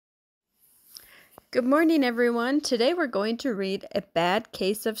Good morning, everyone. Today we're going to read A Bad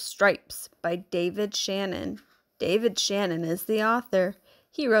Case of Stripes by David Shannon. David Shannon is the author.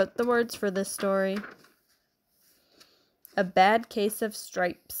 He wrote the words for this story. A Bad Case of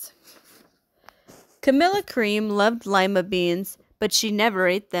Stripes. Camilla Cream loved lima beans, but she never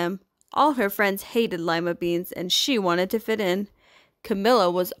ate them. All her friends hated lima beans, and she wanted to fit in.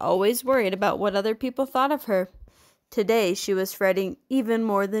 Camilla was always worried about what other people thought of her. Today she was fretting even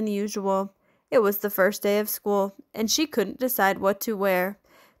more than usual. It was the first day of school, and she couldn't decide what to wear.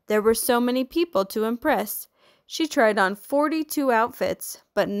 There were so many people to impress. She tried on 42 outfits,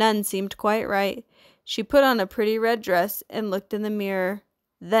 but none seemed quite right. She put on a pretty red dress and looked in the mirror.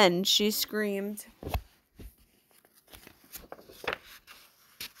 Then she screamed.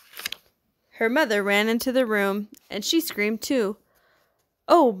 Her mother ran into the room, and she screamed too.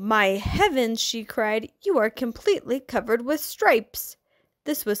 "Oh, my heavens!" she cried. "You are completely covered with stripes."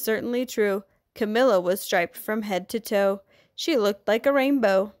 This was certainly true. Camilla was striped from head to toe. She looked like a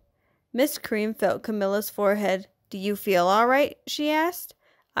rainbow. Miss Cream felt Camilla's forehead. "Do you feel all right?" she asked.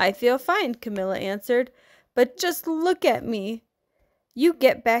 "I feel fine," Camilla answered. "But just look at me." "You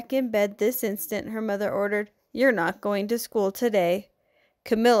get back in bed this instant," her mother ordered. "You're not going to school today."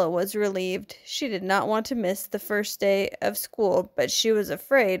 Camilla was relieved. She did not want to miss the first day of school, but she was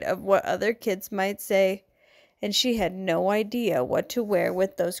afraid of what other kids might say. And she had no idea what to wear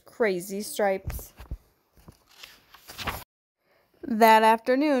with those crazy stripes. That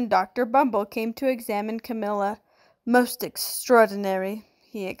afternoon, Dr. Bumble came to examine Camilla. "Most extraordinary,"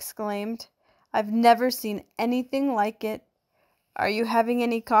 he exclaimed. "I've never seen anything like it. Are you having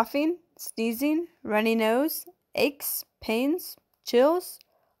any coughing, sneezing, runny nose, aches, pains, chills,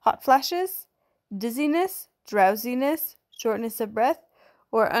 hot flashes, dizziness, drowsiness, shortness of breath,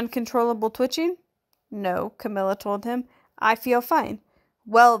 or uncontrollable twitching?" "No," Camilla told him. "I feel fine."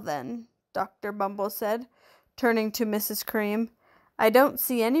 "Well then," Dr. Bumble said, turning to Mrs. Cream, "I don't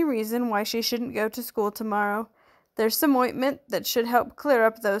see any reason why she shouldn't go to school tomorrow. There's some ointment that should help clear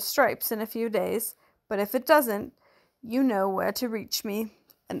up those stripes in a few days, but if it doesn't, you know where to reach me."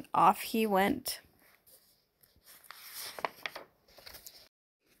 And off he went.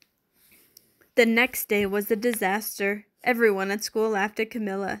 The next day was a disaster. Everyone at school laughed at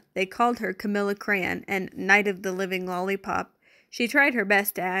Camilla. They called her Camilla Crayon and Night of the Living Lollipop. She tried her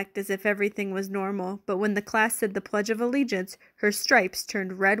best to act as if everything was normal, but when the class said the Pledge of Allegiance, her stripes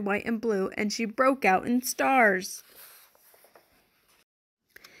turned red, white, and blue, and she broke out in stars.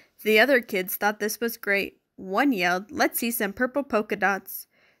 The other kids thought this was great. One yelled, "Let's see some purple polka dots."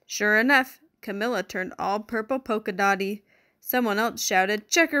 Sure enough, Camilla turned all purple polka dotty. Someone else shouted,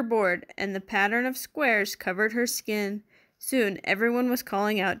 "Checkerboard," and the pattern of squares covered her skin. Soon everyone was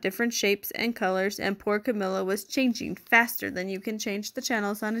calling out different shapes and colors, and poor Camilla was changing faster than you can change the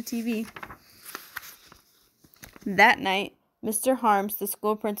channels on a TV. That night, Mr. Harms, the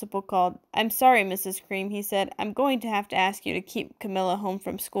school principal, called. "I'm sorry, Mrs. Cream," he said. "I'm going to have to ask you to keep Camilla home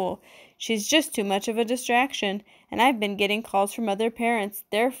from school. She's just too much of a distraction, and I've been getting calls from other parents.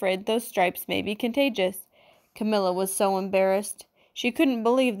 They're afraid those stripes may be contagious." Camilla was so embarrassed. She couldn't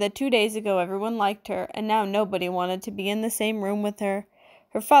believe that 2 days ago everyone liked her, and now nobody wanted to be in the same room with her.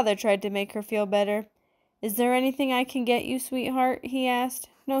 Her father tried to make her feel better. "Is there anything I can get you, sweetheart?" he asked.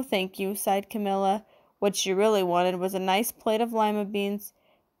 "No, thank you," sighed Camilla. What she really wanted was a nice plate of lima beans,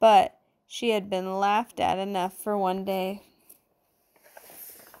 but she had been laughed at enough for one day.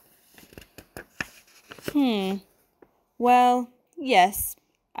 Well, yes,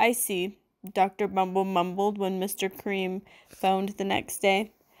 I see," Dr. Bumble mumbled when Mr. Cream phoned the next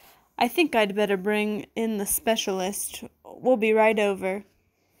day. "I think I'd better bring in the specialist. We'll be right over."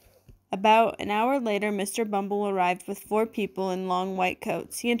 About an hour later, Mr. Bumble arrived with 4 people in long white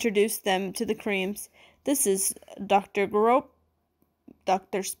coats. He introduced them to the Creams. "This is Dr. Grope,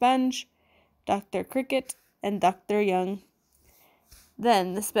 Dr. Sponge, Dr. Cricket, and Dr. Young."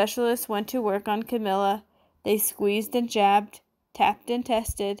 Then the specialist went to work on Camilla. They squeezed and jabbed, tapped and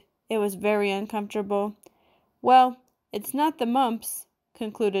tested. It was very uncomfortable. "Well, it's not the mumps,"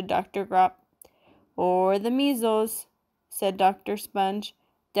 concluded Dr. Grop. "Or the measles," said Dr. Sponge.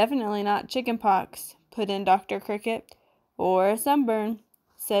 "Definitely not chicken pox," put in Dr. Cricket. "Or a sunburn,"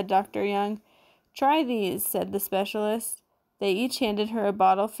 said Dr. Young. "Try these," said the specialist. They each handed her a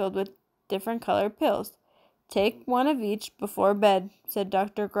bottle filled with different colored pills. "Take one of each before bed," said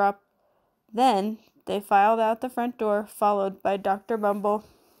Dr. Grop. Then they filed out the front door, followed by Dr. Bumble.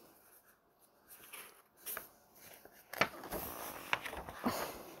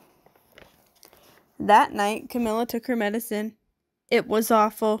 That night, Camilla took her medicine. It was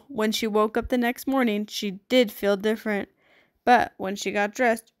awful. When she woke up the next morning, she did feel different. But when she got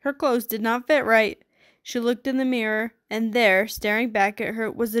dressed, her clothes did not fit right. She looked in the mirror, and there, staring back at her,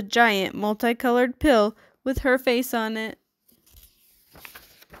 was a giant multicolored pill with her face on it.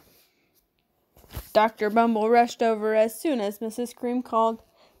 Dr. Bumble rushed over as soon as Mrs. Cream called,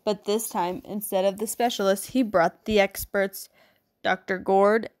 but this time, instead of the specialist, he brought the experts. Dr.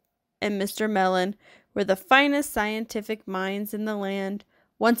 Gord and Mr. Mellon were the finest scientific minds in the land.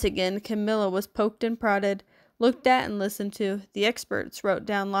 Once again, Camilla was poked and prodded, looked at and listened to. The experts wrote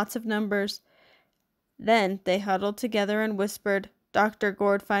down lots of numbers. Then they huddled together and whispered. Dr.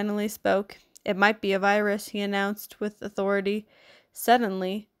 Gord finally spoke. "It might be a virus," he announced with authority.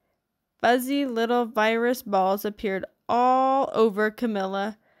 Suddenly, fuzzy little virus balls appeared all over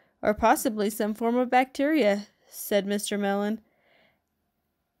Camilla. "Or possibly some form of bacteria," said Mr. Mellon.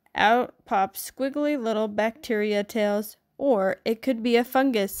 Out popped squiggly little bacteria tails. "Or it could be a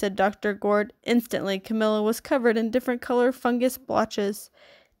fungus," said Dr. Gord. Instantly, Camilla was covered in different colored fungus blotches.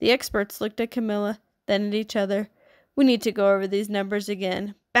 The experts looked at Camilla, then at each other. "We need to go over these numbers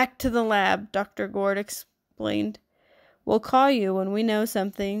again." "Back to the lab," Dr. Gord explained. "We'll call you when we know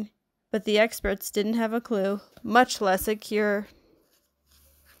something." But the experts didn't have a clue, much less a cure.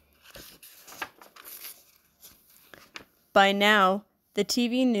 By now, the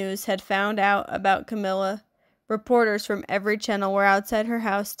TV news had found out about Camilla. Reporters from every channel were outside her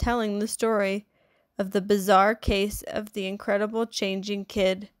house telling the story of the bizarre case of the incredible changing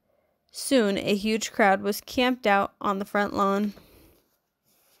kid. Soon, a huge crowd was camped out on the front lawn.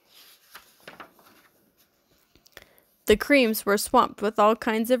 The Creams were swamped with all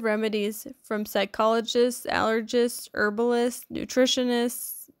kinds of remedies, from psychologists, allergists, herbalists,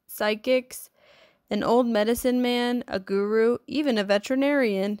 nutritionists, psychics, an old medicine man, a guru, even a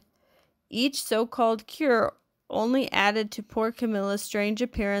veterinarian. Each so-called cure only added to poor Camilla's strange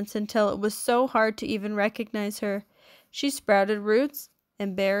appearance until it was so hard to even recognize her. She sprouted roots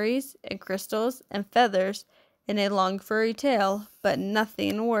and berries and crystals and feathers in a long furry tail, but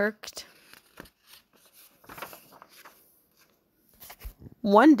nothing worked.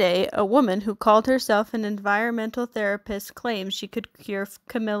 One day, a woman who called herself an environmental therapist claimed she could cure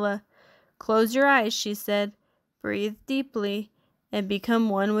Camilla. "Close your eyes," she said. "Breathe deeply and become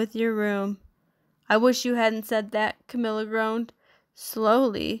one with your room." "I wish you hadn't said that," Camilla groaned.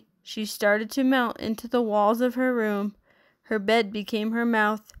 Slowly, she started to melt into the walls of her room. Her bed became her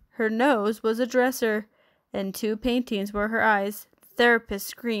mouth. Her nose was a dresser, and 2 paintings were her eyes. The therapist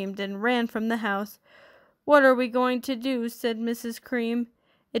screamed and ran from the house. "What are we going to do?" said Mrs. Cream.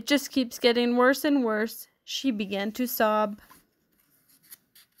 "It just keeps getting worse and worse." She began to sob.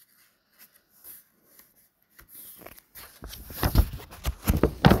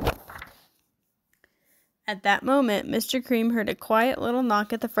 At that moment, Mr. Cream heard a quiet little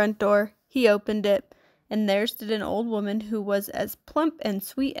knock at the front door. He opened it, and there stood an old woman who was as plump and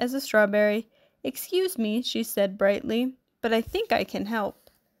sweet as a strawberry. "Excuse me," she said brightly, "but I think I can help."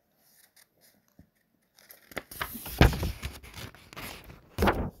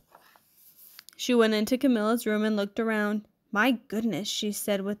 She went into Camilla's room and looked around. "My goodness," she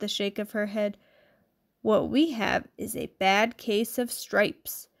said with a shake of her head. "What we have is a bad case of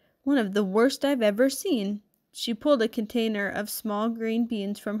stripes. One of the worst I've ever seen." She pulled a container of small green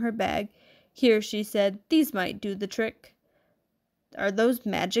beans from her bag. "Here," she said, "these might do the trick." "Are those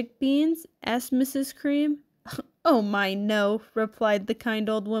magic beans?" asked Mrs. Cream. "Oh my, no," replied the kind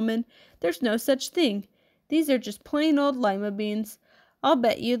old woman. "There's no such thing. These are just plain old lima beans. I'll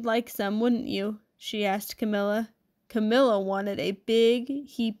bet you'd like some, wouldn't you?" she asked Camilla. Camilla wanted a big,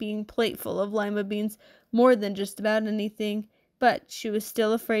 heaping plateful of lima beans more than just about anything, but she was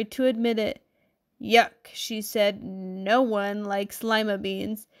still afraid to admit it. "Yuck," she said. "No one likes lima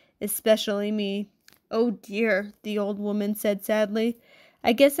beans, especially me." "Oh dear," the old woman said sadly.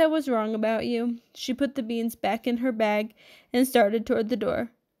 "I guess I was wrong about you." She put the beans back in her bag and started toward the door.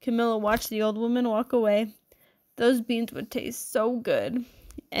 Camilla watched the old woman walk away. Those beans would taste so good,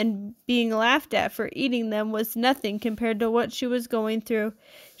 and being laughed at for eating them was nothing compared to what she was going through.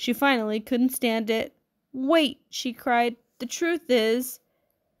 She finally couldn't stand it. "Wait," she cried. "The truth is,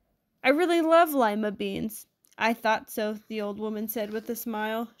 I really love lima beans." "I thought so," the old woman said with a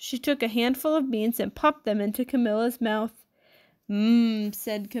smile. She took a handful of beans and popped them into Camilla's mouth. "Mmm,"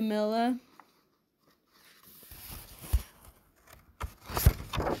 said Camilla.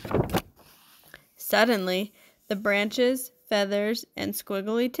 Suddenly, the branches, feathers, and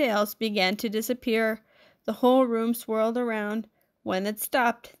squiggly tails began to disappear. The whole room swirled around. When it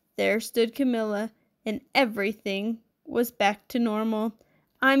stopped, there stood Camilla, and everything was back to normal.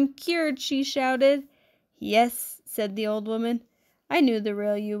 "I'm cured," she shouted. "Yes," said the old woman. "I knew the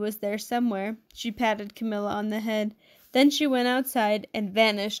real you was there somewhere." She patted Camilla on the head. Then she went outside and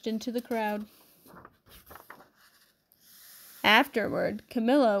vanished into the crowd. Afterward,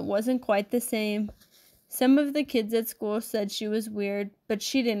 Camilla wasn't quite the same. Some of the kids at school said she was weird, but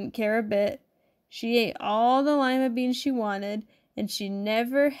she didn't care a bit. She ate all the lima beans she wanted, and she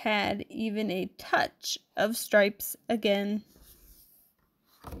never had even a touch of stripes again.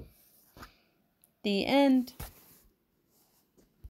 The end.